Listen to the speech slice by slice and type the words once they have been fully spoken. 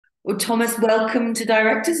Well, Thomas, welcome to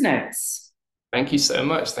Director's Notes. Thank you so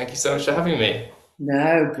much. Thank you so much for having me.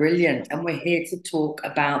 No, brilliant. And we're here to talk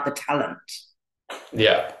about the talent.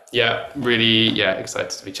 Really,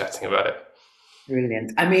 excited to be chatting about it.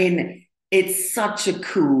 Brilliant. I mean, it's such a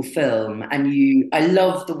cool film, and I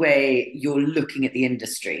love the way you're looking at the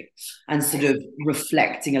industry and sort of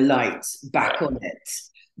reflecting a light back on it.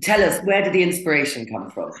 Tell us, where did the inspiration come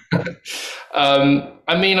from? Our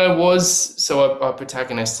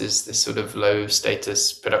protagonist is this sort of low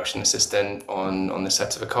status production assistant on the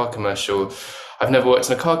set of a car commercial. I've never worked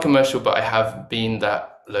in a car commercial, but I have been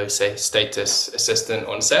that status assistant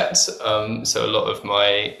on sets. So a lot of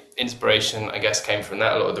my inspiration, I guess, came from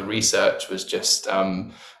that. A lot of the research was just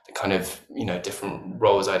the kind of, different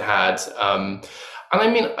roles I'd had. And I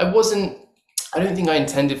mean, I don't think I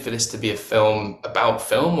intended for this to be a film about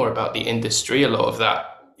film or about the industry. A lot of that,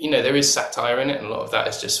 there is satire in it, and a lot of that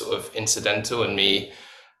is just sort of incidental and me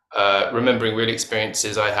remembering real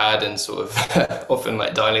experiences I had and sort of often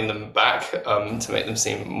like dialing them back to make them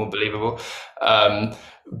seem more believable.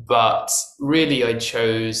 But really, I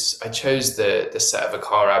chose the set of a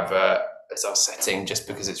car advert as our setting just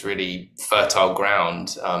because it's really fertile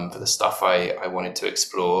ground for the stuff I wanted to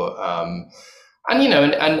explore. And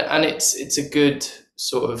it's a good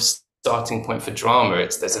sort of starting point for drama.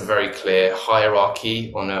 There's a very clear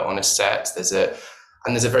hierarchy on a set. There's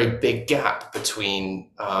a very big gap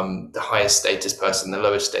between the highest status person, the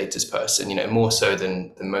lowest status person. More so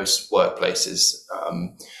than most workplaces.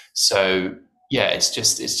 So yeah, it's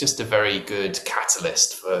just a very good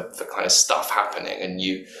catalyst for kind of stuff happening. And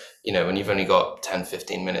when you've only got 10,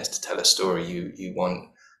 15 minutes to tell a story, you want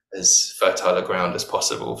as fertile a ground as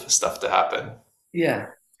possible for stuff to happen. Yeah.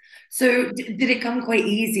 So, did it come quite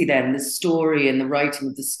easy then, the story and the writing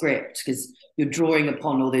of the script, because you're drawing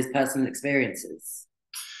upon all those personal experiences?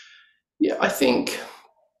 Yeah, I think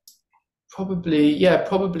probably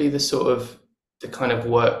the kind of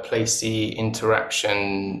workplacey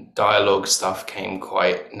interaction dialogue stuff came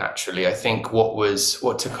quite naturally. I think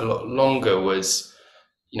what took a lot longer was,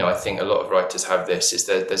 I think a lot of writers have this, is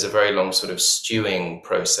that there's a very long sort of stewing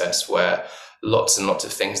process where lots and lots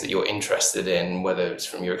of things that you're interested in, whether it's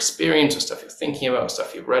from your experience or stuff you're thinking about, or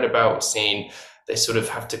stuff you've read about or seen, they sort of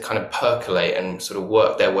have to kind of percolate and sort of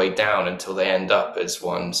work their way down until they end up as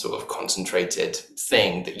one sort of concentrated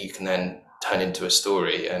thing that you can then turn into a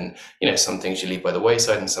story. And, some things you leave by the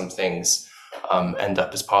wayside and some things end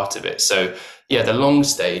up as part of it. So yeah, the long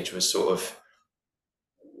stage was sort of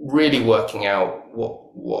really working out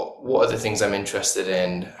what are the things I'm interested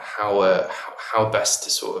in, how best to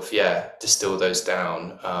sort of distill those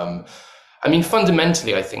down. I mean,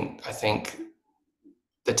 fundamentally, I think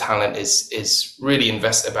the talent is really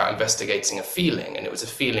about investigating a feeling, and it was a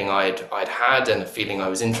feeling I'd had and a feeling I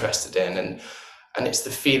was interested in, and it's the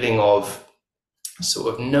feeling of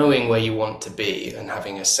sort of knowing where you want to be and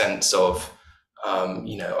having a sense of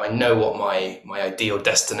I know what my ideal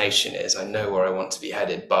destination is. I know where I want to be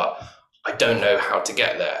headed, but I don't know how to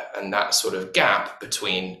get there. And that sort of gap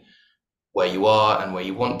between where you are and where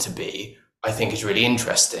you want to be, I think is really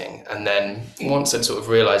interesting. And then once I'd sort of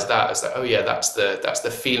realized that, it's like, oh yeah, that's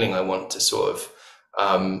the feeling I want to sort of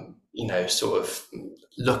sort of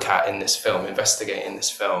look at in this film, investigate in this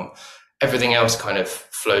film. Everything else kind of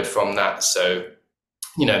flowed from that. So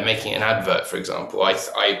making an advert, for example, I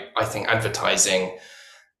think advertising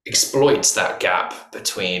exploits that gap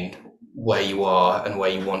between where you are and where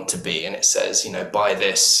you want to be. And it says, buy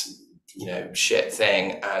this, shit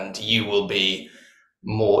thing, and you will be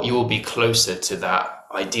closer to that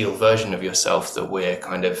ideal version of yourself that we're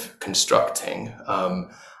kind of constructing. And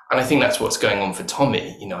I think that's what's going on for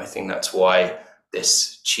Tommy. I think that's why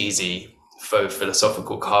this cheesy faux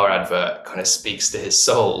philosophical car advert kind of speaks to his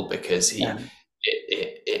soul, because Yeah.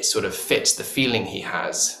 it sort of fits the feeling he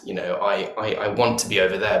has. I want to be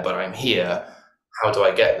over there, but I'm here. How do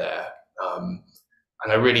I get there?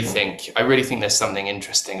 And I really think there's something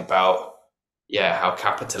interesting about how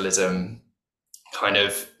capitalism kind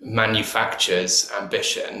of manufactures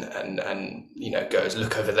ambition and goes,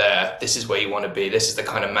 look over there, this is where you want to be, this is the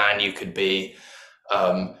kind of man you could be,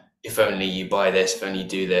 if only you buy this, if only you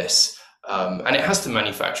do this. And it has to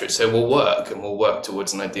manufacture it, so we'll work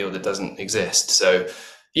towards an ideal that doesn't exist. So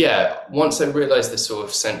yeah, once I realized the sort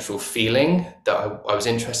of central feeling that I was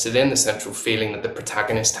interested in, the central feeling that the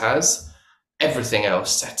protagonist has, everything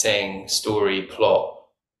else, setting, story, plot,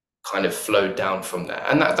 kind of flowed down from there.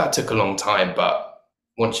 And that took a long time, but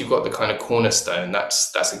once you've got the kind of cornerstone,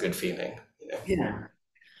 that's a good feeling. Yeah.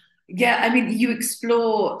 Yeah, I mean, you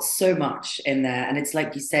explore so much in there, and it's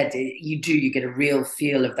like you said, you get a real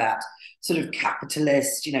feel of that sort of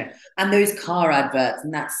capitalist, and those car adverts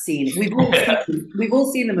and that scene. We've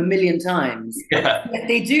all seen them a million times. Yeah. Yet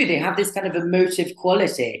they do. They have this kind of emotive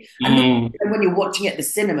quality. And then Mm. when you're watching it at the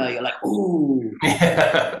cinema, you're like, ooh.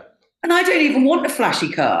 Yeah. And I don't even want a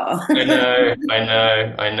flashy car. I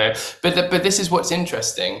know. But this is what's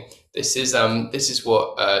interesting. This is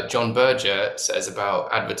what John Berger says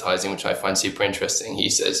about advertising, which I find super interesting. He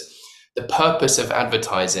says the purpose of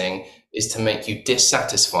advertising is to make you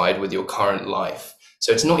dissatisfied with your current life.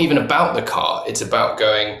 So it's not even about the car. It's about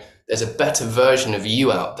going, there's a better version of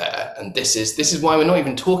you out there, and this is why we're not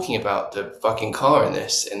even talking about the fucking car in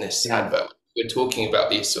this Yeah. advert. We're talking about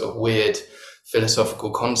these sort of weird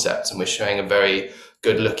philosophical concepts, and we're showing a very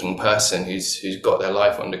good looking person who's got their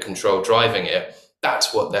life under control driving it.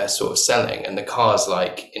 That's what they're sort of selling, and the car's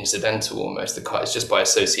like incidental almost. The car is just by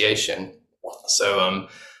association. So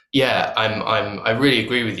yeah, I really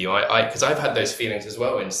agree with you. I because I've had those feelings as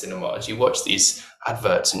well in cinema. As you watch these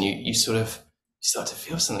adverts and you sort of start to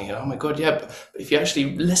feel something, oh my god, yeah, but if you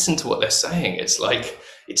actually listen to what they're saying, it's like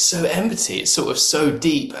it's so empty, it's sort of so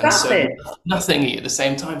deep and so Vapid. nothing at the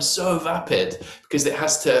same time, so vapid, because it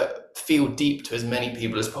has to feel deep to as many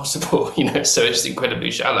people as possible, so it's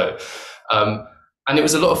incredibly shallow. And it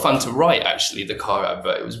was a lot of fun to write, actually, the car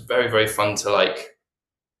advert. It was very, very fun to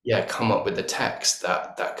come up with the text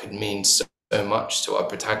that could mean so much to our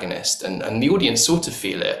protagonist, and the audience sort of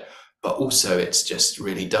feel it, but also it's just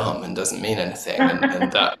really dumb and doesn't mean anything,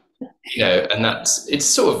 and that and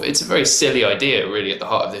it's a very silly idea really at the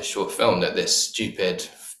heart of this short film, that this stupid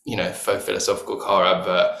faux philosophical car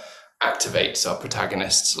advert activates our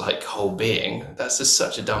protagonist's like whole being. That's just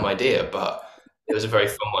such a dumb idea, but it was a very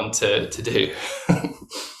fun one to do.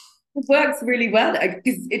 It works really well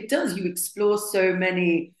because it does. You explore so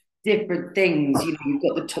many different things. You've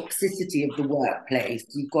got the toxicity of the workplace.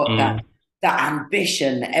 You've got that Mm. that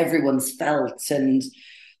ambition that everyone's felt, and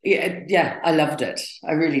yeah, I loved it.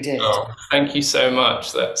 I really did. Oh, thank you so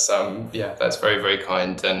much. That's very, very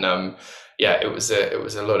kind. And yeah, it was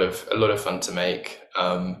a lot of fun to make.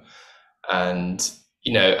 And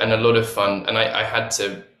and a lot of fun. And I had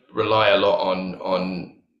to rely a lot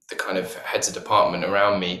on the kind of heads of department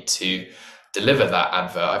around me to deliver that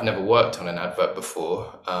advert. I've never worked on an advert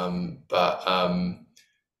before, but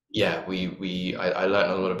yeah, I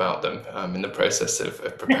learned a lot about them in the process of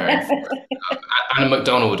preparing for it. Anna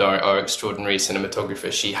MacDonald, our extraordinary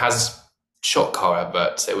cinematographer, she has shot car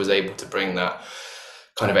adverts. So was able to bring that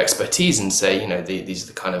kind of expertise and say, these are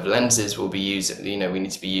the kind of lenses we'll be using, we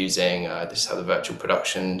need to be using, this is how the virtual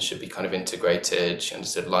production should be kind of integrated. She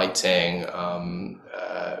understood lighting.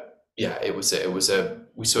 Yeah,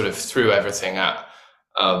 we sort of threw everything at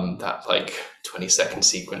that like 20-second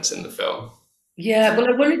sequence in the film. Yeah, well,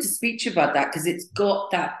 I wanted to speak to you about that because it's got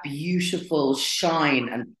that beautiful shine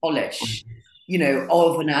and polish,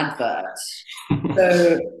 of an advert.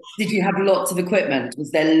 So, did you have lots of equipment? Was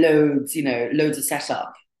there loads of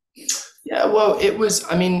setup? Yeah, well, it was,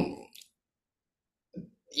 I mean,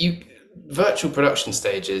 you virtual production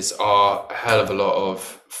stages are a hell of a lot of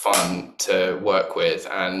fun to work with,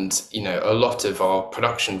 and a lot of our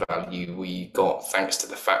production value we got thanks to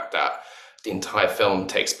the fact that the entire film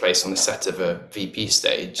takes place on the set of a VP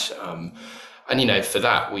stage. And for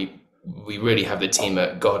that we really have the team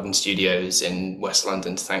at Garden Studios in West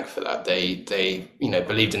London to thank for that. They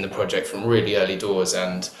believed in the project from really early doors,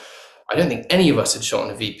 and I don't think any of us had shot on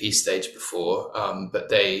a VP stage before, but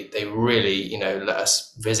they really let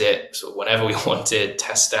us visit sort of whenever we wanted,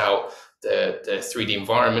 test out the 3D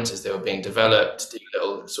environments as they were being developed, do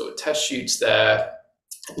little sort of test shoots there.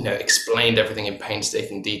 Explained everything in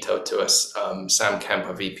painstaking detail to us. Sam Kemp,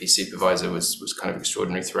 our VP supervisor, was kind of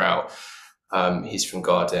extraordinary throughout. He's from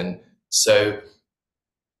Garden, so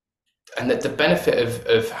and the benefit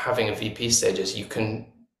of having a VP stage is you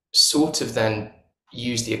can sort of then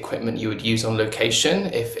use the equipment you would use on location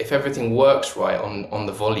if everything works right on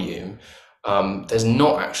the volume. There's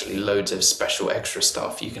not actually loads of special extra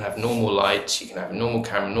stuff. You can have normal lights, you can have a normal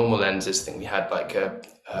camera, normal lenses. I think we had like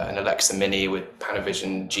an Alexa Mini with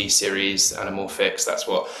Panavision G series anamorphics. That's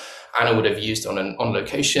what Anna would have used on an on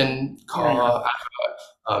location car.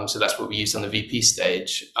 Yeah. So that's what we used on the VP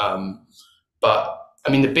stage. But I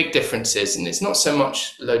mean, the big difference is, and it's not so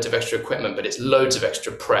much loads of extra equipment, but it's loads of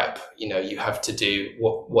extra prep. You have to do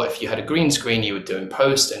what if you had a green screen you would do in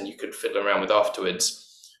post and you could fiddle around with afterwards.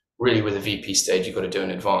 Really, with a VP stage, you've got to do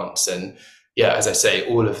in advance. And yeah, as I say,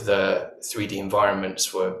 all of the 3D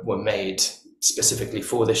environments were made specifically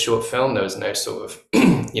for this short film. There was no sort of,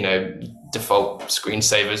 default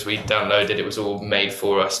screensavers we downloaded. It was all made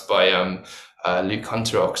for us by Luke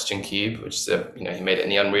Hunter Oxygen Cube, which is he made it in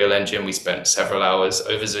the Unreal Engine. We spent several hours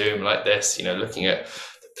over Zoom like this, looking at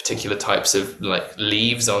particular types of like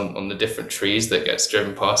leaves on the different trees that gets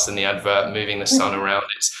driven past in the advert, moving the sun around.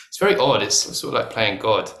 It's very odd. It's sort of like playing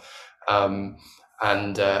God.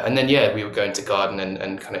 And then we would go into garden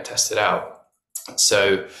and kind of test it out.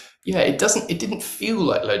 So it didn't feel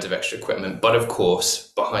like loads of extra equipment, but of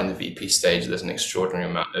course behind the VP stage there's an extraordinary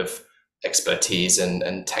amount of expertise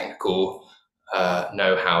and technical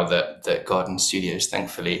know-how that Garden Studios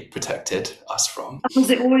thankfully protected us from. Was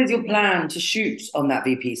it always your plan to shoot on that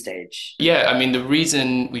VP stage? Yeah, I mean, the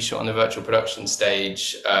reason we shot on the virtual production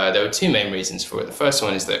stage, there were two main reasons for it. The first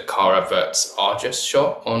one is that car adverts are just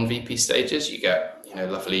shot on VP stages. You get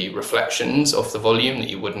lovely reflections off the volume that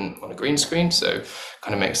you wouldn't on a green screen, so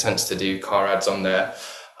kind of makes sense to do car ads on there.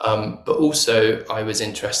 But also I was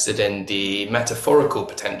interested in the metaphorical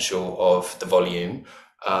potential of the volume.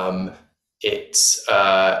 It's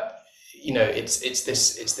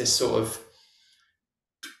this sort of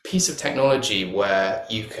piece of technology where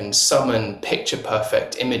you can summon picture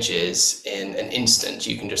perfect images in an instant.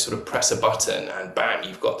 You can just sort of press a button and bang,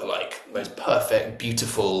 you've got the most perfect,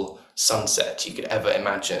 beautiful sunset you could ever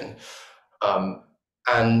imagine.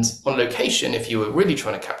 And on location, if you were really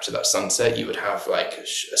trying to capture that sunset, you would have like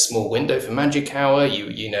a small window for magic hour.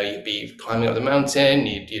 You'd be climbing up the mountain.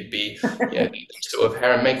 You'd be, sort of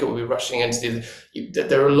hair and makeup would be rushing into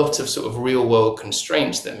there are a lot of sort of real world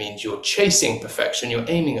constraints that means you're chasing perfection, you're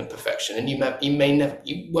aiming at perfection, and you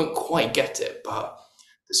won't quite get it. But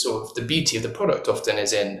the sort of the beauty of the product often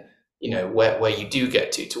is in, where you do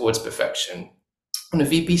get towards perfection. On a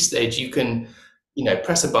VP stage, you can,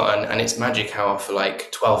 press a button and it's magic hour for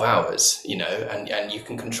like 12 hours, and you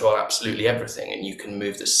can control absolutely everything, and you can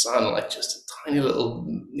move the sun like just a tiny little,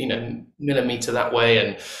 millimeter that way.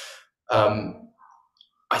 And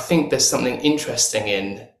I think there's something interesting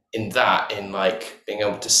in that, in like being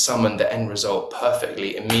able to summon the end result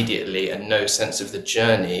perfectly, immediately, and no sense of the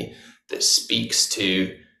journey that speaks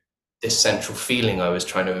to this central feeling I was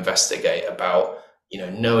trying to investigate about,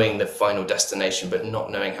 knowing the final destination, but not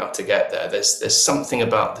knowing how to get there. There's something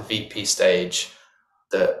about the VP stage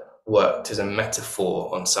that worked as a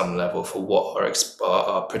metaphor on some level for what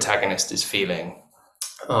our protagonist is feeling.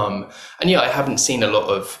 I haven't seen a lot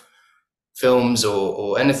of films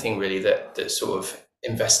or anything really that sort of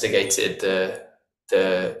investigated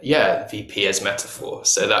the VP as metaphor.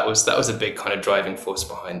 So that was a big kind of driving force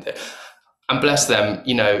behind it. And bless them,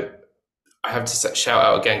 I have to shout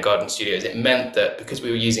out again Garden Studios. It meant that because we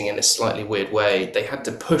were using it in a slightly weird way, they had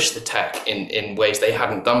to push the tech in ways they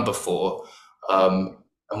hadn't done before. And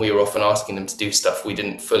we were often asking them to do stuff we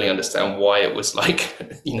didn't fully understand why it was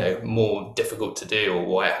more difficult to do or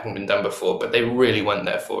why it hadn't been done before, but they really went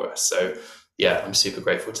there for us. So yeah, I'm super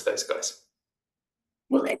grateful to those guys.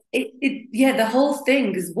 Well, the whole thing,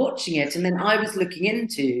 because watching it, and then I was looking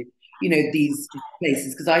into, these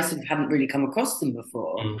places because I sort of hadn't really come across them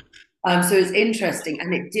before. So it's interesting,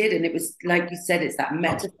 and it was like you said, it's that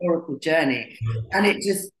metaphorical journey, and it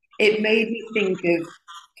made me think of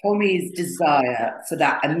Tommy's desire for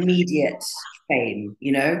that immediate fame,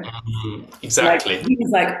 Exactly. Like, he was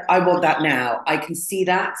like, I want that now. I can see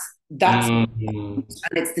that. And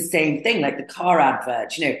it's the same thing, like the car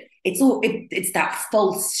advert, it's that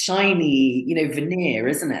false, shiny, veneer,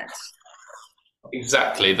 isn't it?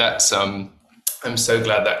 Exactly. That's I'm so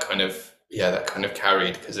glad that kind of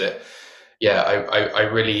carried, because I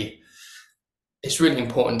really, it's really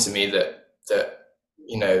important to me that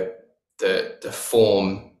the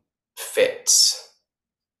form fits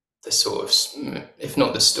the sort of, if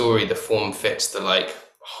not the story, the form fits the like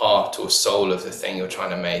heart or soul of the thing you're trying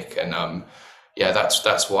to make. And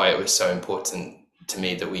that's why it was so important to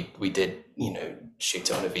me that we did shoot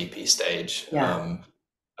it on a VP stage. It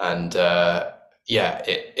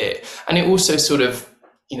also sort of,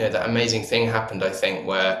 that amazing thing happened, I think,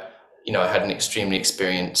 where I had an extremely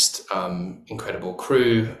experienced incredible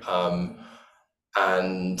crew,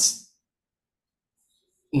 and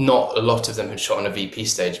not a lot of them had shot on a VP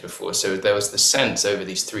stage before. So there was the sense over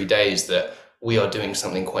these 3 days that we are doing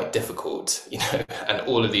something quite difficult, and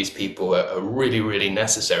all of these people are really, really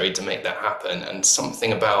necessary to make that happen. And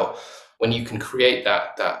something about when you can create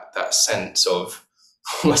that sense of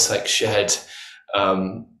almost like shared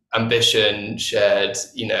ambition, shared,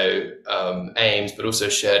 aims, but also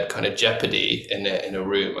shared kind of jeopardy in a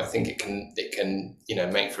room. I think it can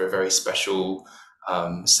make for a very special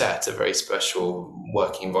set, a very special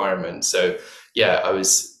working environment. So there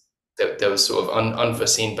was sort of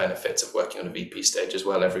unforeseen benefits of working on a VP stage as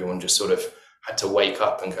well. Everyone just sort of had to wake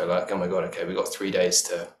up and go like, oh my God, okay, we got 3 days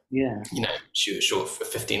to, Yeah. shoot a short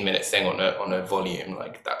 15-minute thing on a volume.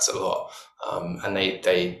 Like that's a lot. And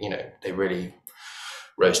they really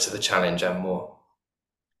rose to the challenge and more.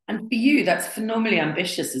 And for you, that's phenomenally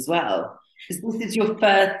ambitious as well, because this is your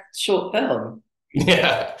first short film.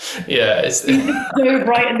 Yeah, yeah, it's You just dove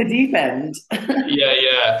right in the deep end. yeah,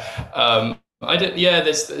 yeah. I don't. Yeah,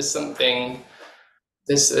 there's something.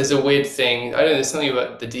 There's a weird thing. I don't know. There's something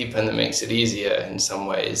about the deep end that makes it easier in some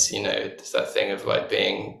ways. It's that thing of like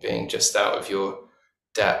being just out of your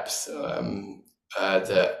depth.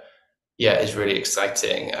 That yeah is really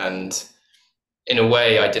exciting. And in a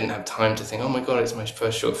way, I didn't have time to think, oh my God, it's my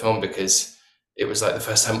first short film, because it was like the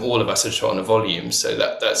first time all of us had shot on a volume. So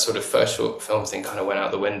that sort of first short film thing kind of went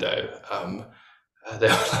out the window. They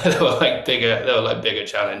were like bigger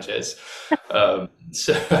challenges.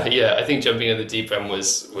 So yeah, I think jumping in the deep end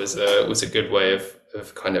was a good way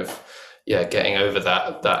of kind of getting over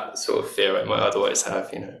that sort of fear I might otherwise have.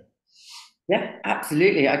 Yeah,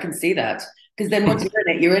 absolutely. I can see that. Because then once you're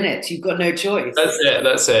in it, you're in it. You've got no choice.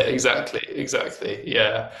 That's it, exactly,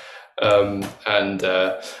 yeah. And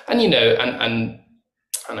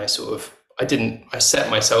I sort of I set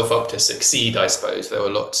myself up to succeed, I suppose. There were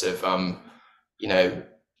lots of you know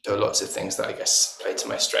there were lots of things that I guess played to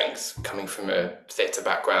my strength, coming from a theatre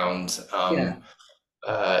background. Yeah.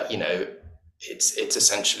 uh, you know it's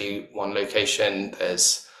essentially one location.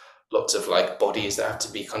 There's lots of like bodies that have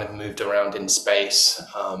to be kind of moved around in space.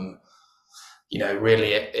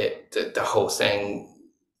 Really, the whole thing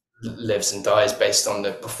lives and dies based on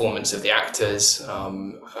the performance of the actors.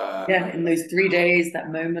 Yeah, in those 3 days,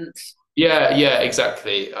 that moment. Yeah,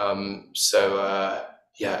 exactly.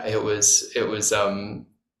 Yeah, it was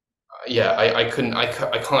yeah,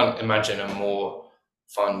 I can't imagine a more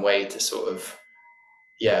fun way to sort of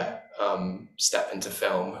step into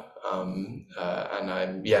film. And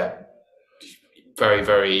I'm very,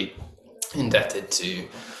 very indebted to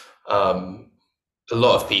a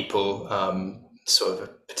lot of people, sort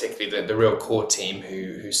of particularly the real core team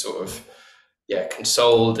who sort of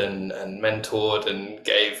consoled and mentored and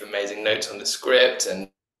gave amazing notes on the script, and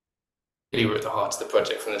really were at the heart of the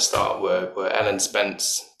project from the start were Ellen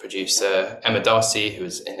Spence, producer, Emma Darcy, who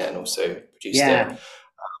was in it and also produced it, Yeah.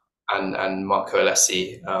 and Marco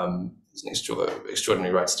Alessi, who's an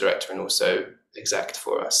extraordinary writer director and also exec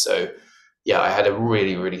for us. So yeah, I had a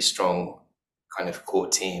really, really strong kind of core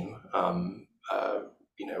team,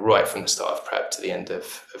 right from the start of prep to the end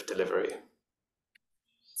of delivery.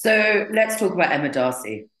 So let's talk about Emma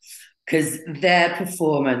Darcy, because their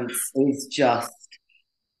performance is just,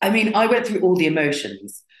 I mean, I went through all the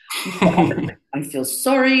emotions. I feel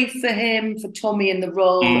sorry for him, for Tommy in the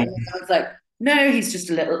role. And Mm. then I was like, no, he's just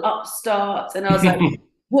a little upstart. And I was like,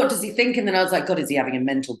 what does he think? And then I was like, God, is he having a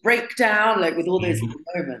mental breakdown? Like with all those little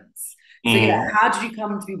moments. So yeah, Mm. how did you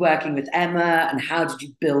come to be working with Emma, and how did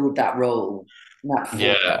you build that role, that form?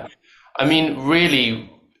 Yeah. I mean, really,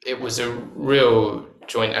 it was a real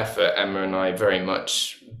joint effort. Emma and I very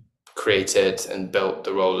much created and built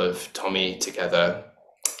the role of Tommy together.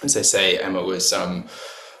 As I say, Emma was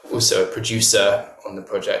also a producer on the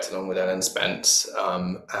project along with Ellen Spence,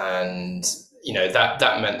 and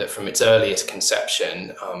that meant that from its earliest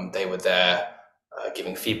conception, they were there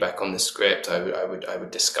giving feedback on the script. I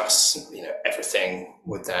would discuss everything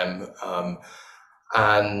with them.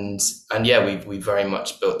 And yeah, we very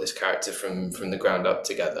much built this character from the ground up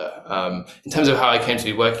together. In terms of how I came to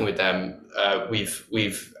be working with them,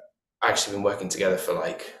 we've actually been working together for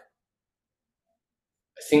like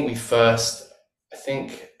I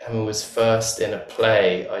think Emma was first in a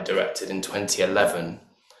play I directed in 2011,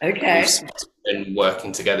 and we've Okay. been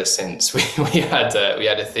working together since. We had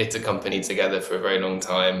a theatre company together for a very long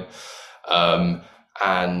time,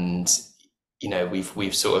 and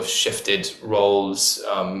we've sort of shifted roles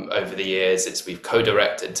over the years. We've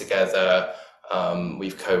co-directed together,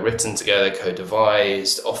 we've co-written together,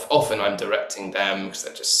 co-devised. Often I'm directing them because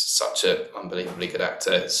they're just such an unbelievably good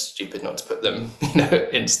actor. It's stupid not to put them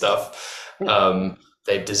in stuff.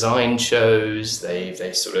 They've designed shows.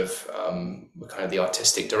 They sort of were kind of the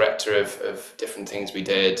artistic director of different things we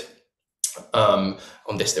did. On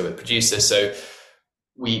this, they were producers. So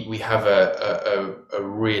we have a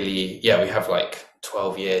really we have like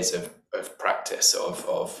 12 years of practice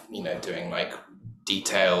of doing like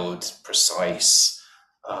detailed, precise,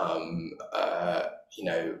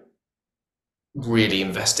 really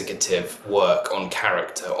investigative work on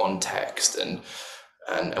character, on text, and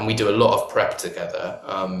we do a lot of prep together.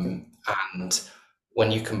 And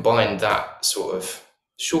when you combine that sort of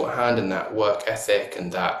shorthand and that work ethic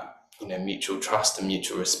and that mutual trust and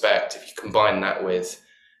mutual respect, if you combine that with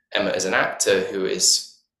Emma as an actor, who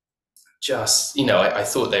is just, I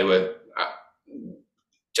thought they were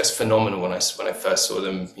just phenomenal when I first saw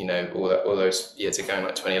them, all those years ago, in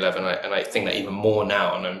like 2011, and I think that even more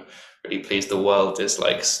now, and I'm really pleased the world is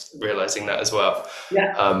like realizing that as well.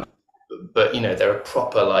 Yeah. But they're a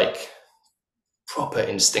proper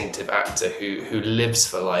instinctive actor who lives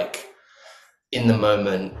for like in the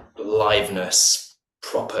moment liveness,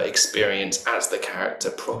 proper experience as the character,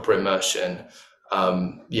 proper immersion.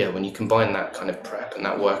 When you combine that kind of prep and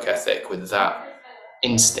that work ethic with that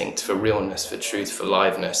instinct for realness, for truth, for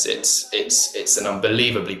liveness, it's an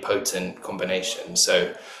unbelievably potent combination.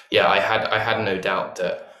 So yeah, I had no doubt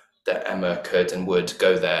that Emma could and would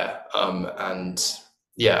go there. And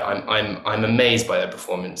yeah, I'm amazed by their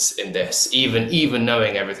performance in this. Even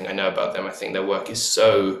knowing everything I know about them, I think their work is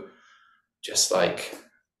so just like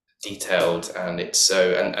detailed, and it's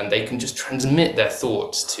so and they can just transmit their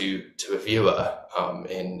thoughts to a viewer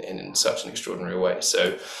in such an extraordinary way.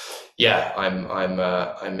 So yeah,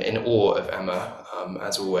 I'm in awe of Emma,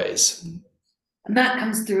 as always. And that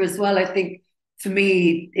comes through as well. I think for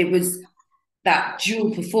me, it was that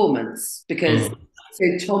dual performance because Mm,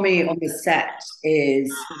 so Tommy on the set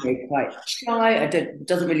is quite shy.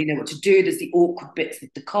 Doesn't really know what to do. There's the awkward bits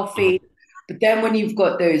with the mm, coffee, but then when you've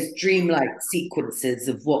got those dreamlike sequences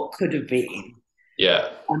of what could have been, yeah.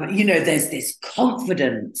 there's this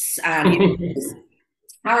confidence and this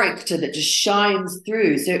character that just shines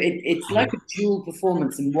through. So it's like a dual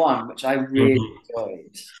performance in one, which I really Mhm.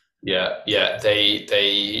 enjoyed. Yeah,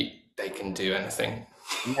 they can do anything.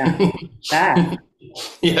 Yeah, that.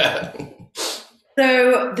 Yeah.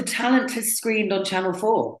 So the talent has screened on Channel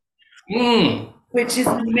 4, Mm, which is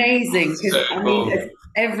amazing so because I mean, cool. as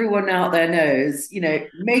everyone out there knows,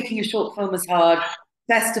 making a short film is hard,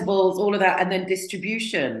 festivals, all of that, and then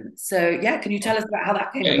distribution. So yeah, can you tell us about how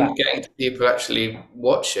that came about? Getting people actually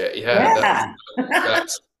watch it, yeah, Yeah.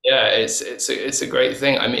 that's yeah, it's a great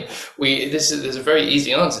thing. I mean, there's a very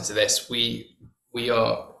easy answer to this. We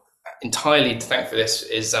are entirely to thank for this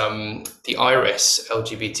is the Iris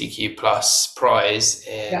LGBTQ plus prize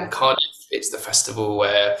in Yeah. Cardiff. It's the festival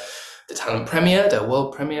where the talent premiere, the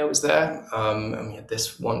world premiere was there, and we had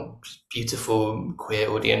this one beautiful queer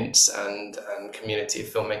audience and community of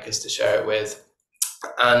filmmakers to share it with.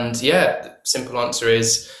 And yeah, the simple answer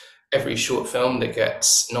is every short film that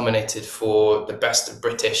gets nominated for the Best of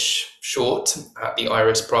British Short at the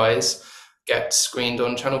Iris Prize gets screened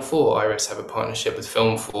on Channel 4. Iris have a partnership with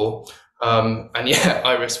Film 4. And yeah,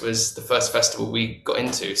 Iris was the first festival we got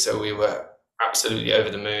into, so we were absolutely over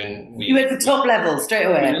the moon. You went to top level straight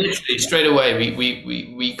away. Literally straight away,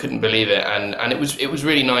 we couldn't believe it, and it was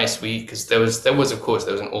really nice. Because there was of course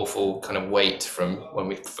there was an awful kind of wait from when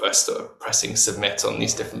we first started pressing submit on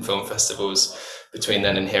these different film festivals between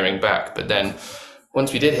then and hearing back. But then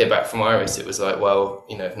once we did hear back from Iris, it was like, well,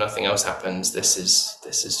 if nothing else happens, this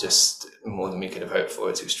is just more than we could have hoped for.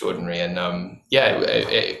 It's extraordinary, and yeah,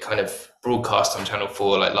 it kind of broadcast on Channel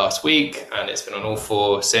 4 like last week, and it's been on all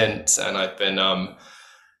four since, and I've been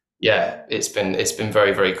yeah, it's been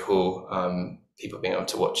very, very cool. People being able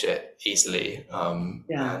to watch it easily,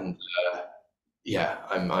 Yeah. and yeah,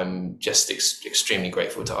 I'm just extremely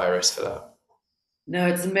grateful to Iris for that. No,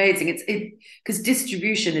 it's amazing. It because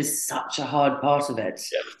distribution is such a hard part of it.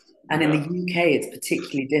 And in the Yeah, UK, it's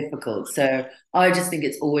particularly difficult. So I just think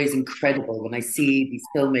it's always incredible when I see these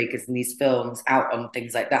filmmakers and these films out on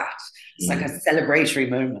things like that. It's like a yeah. celebratory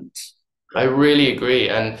moment. I really agree,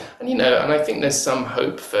 and I think there's some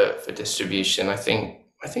hope for distribution. I think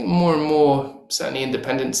more and more, certainly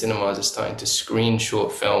independent cinemas are starting to screen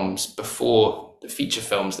short films before the feature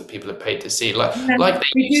films that people are paid to see, Yeah, like they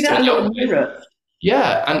we do used to that in a the lot old in days. Europe.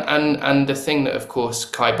 Yeah, and the thing that of course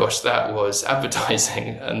kiboshed that was advertising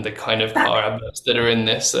and the kind of car adverts that are in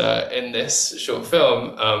this short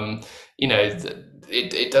film.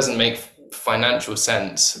 It doesn't make financial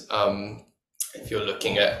sense if you're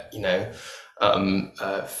looking at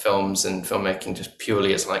films and filmmaking just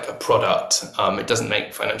purely as like a product. It doesn't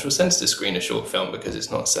make financial sense to screen a short film because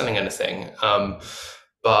it's not selling anything.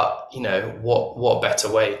 But what better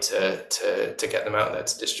way to get them out there,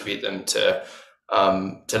 to distribute them, to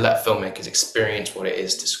let filmmakers experience what it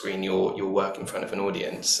is to screen your work in front of an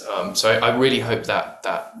audience. So I really hope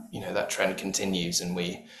that trend continues, and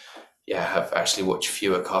we have actually watched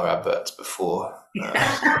fewer car adverts before more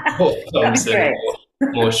That'd films be and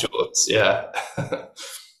great. more shorts. Yeah.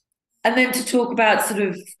 And then to talk about sort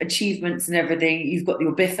of achievements and everything, you've got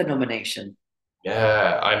your BIFA nomination.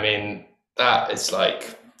 Yeah, I mean that is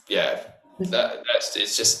like, yeah, that's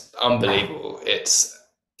it's just unbelievable. It's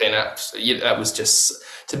been absolutely, that was just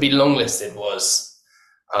to be longlisted was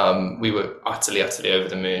We were utterly over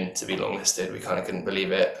the moon to be longlisted. We kind of couldn't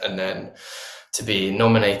believe it. And then to be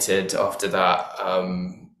nominated after that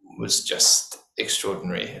was just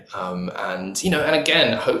extraordinary. And, and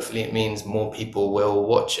again, hopefully it means more people will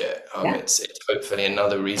watch it. Yeah. It's hopefully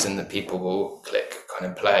another reason that people will click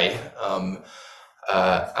kind of play.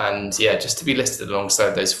 And yeah, just to be listed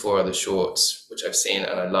alongside those four other shorts, which I've seen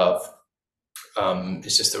and I love,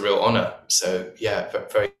 it's just a real honor. So yeah,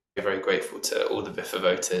 very, very grateful to all the BIFA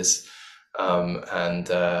voters. And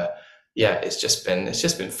yeah, it's just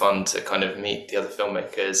been fun to kind of meet the other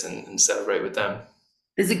filmmakers and celebrate with them.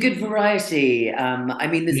 There's a good variety. I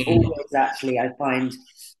mean, there's Mm. always actually, I find,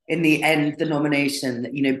 in the end, the nomination,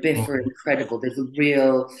 BIFA are Mm. incredible. There's a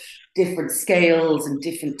real different scales and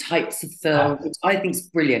different types of film, Ah, which I think is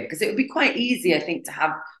brilliant because it would be quite easy, I think, to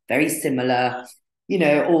have very similar,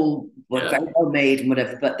 all well, yeah, very well made and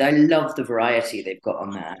whatever. But I love the variety they've got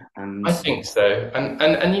on there. And I think so. And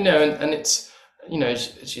it's,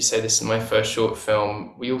 as you say, this is my first short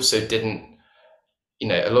film. We also didn't,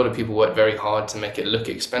 a lot of people worked very hard to make it look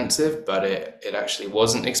expensive, but it actually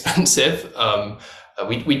wasn't expensive.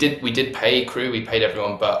 We did pay crew, we paid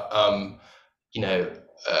everyone, but you know,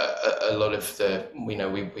 a lot of we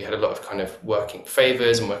had a lot of kind of working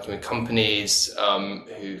favors and working with companies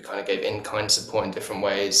who kind of gave in-kind support in different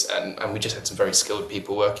ways, and we just had some very skilled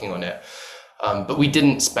people working on it. But we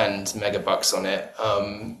didn't spend mega bucks on it.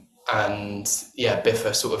 And yeah,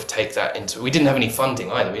 BIFA sort of take that into. We didn't have any funding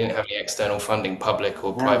either. We didn't have any external funding, public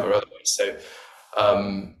or private or otherwise. So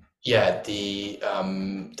yeah, the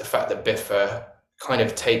fact that BIFA kind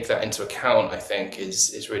of take that into account, I think,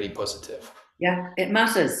 is really positive. yeah, it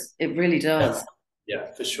matters. It really Yeah, does.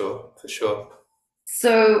 yeah, for sure, for sure.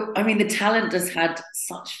 So, I mean, the talent has had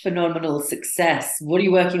such phenomenal success. What are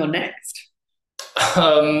you working on next?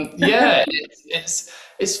 Yeah,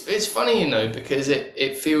 it's funny, because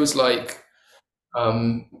it feels like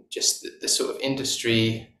just the sort of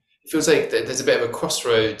industry. It feels like there's a bit of a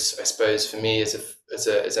crossroads, I suppose, for me as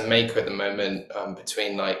a maker at the moment,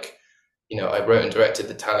 between like, I wrote and directed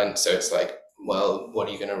the talent, so it's like, well, what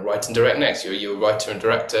are you going to write and direct next? You're a writer and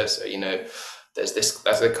director, so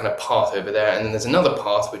that's a kind of path over there, and then there's another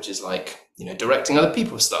path which is like, directing other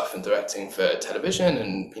people's stuff and directing for television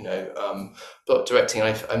and but directing.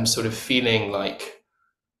 I'm sort of feeling like,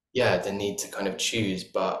 yeah, the need to kind of choose,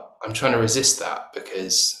 but I'm trying to resist that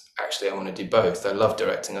because actually I want to do both. I love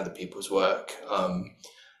directing other people's work,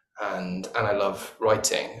 and I love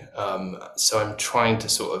writing. So I'm trying to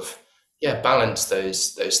sort of, yeah, balance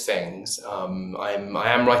those things. I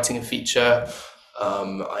am writing a feature.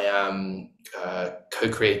 I am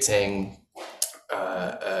co-creating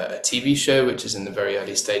a TV show, which is in the very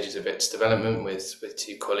early stages of its development with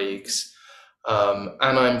two colleagues.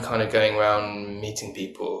 And I'm kind of going around meeting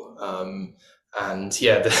people. And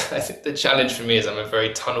yeah, I think the challenge for me is I'm a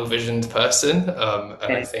very tunnel visioned person. And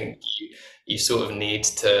I Okay. think you sort of I need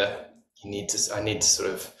to sort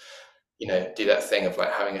of, do that thing of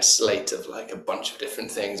like having a slate of like a bunch of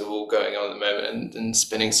different things all going on at the moment and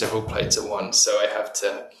spinning several plates at once. So I have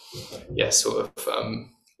to, yeah, sort of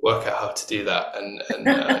work out how to do that. And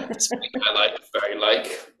it's something I like, very like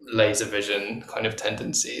laser vision kind of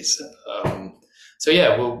tendencies. So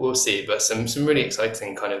yeah, we'll see, but some really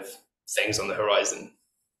exciting kind of things on the horizon.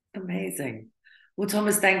 Amazing. Well,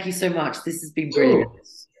 Thomas, thank you so much. This has been brilliant. Cool.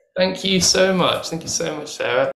 Thank you so much. Thank you so much, Sarah.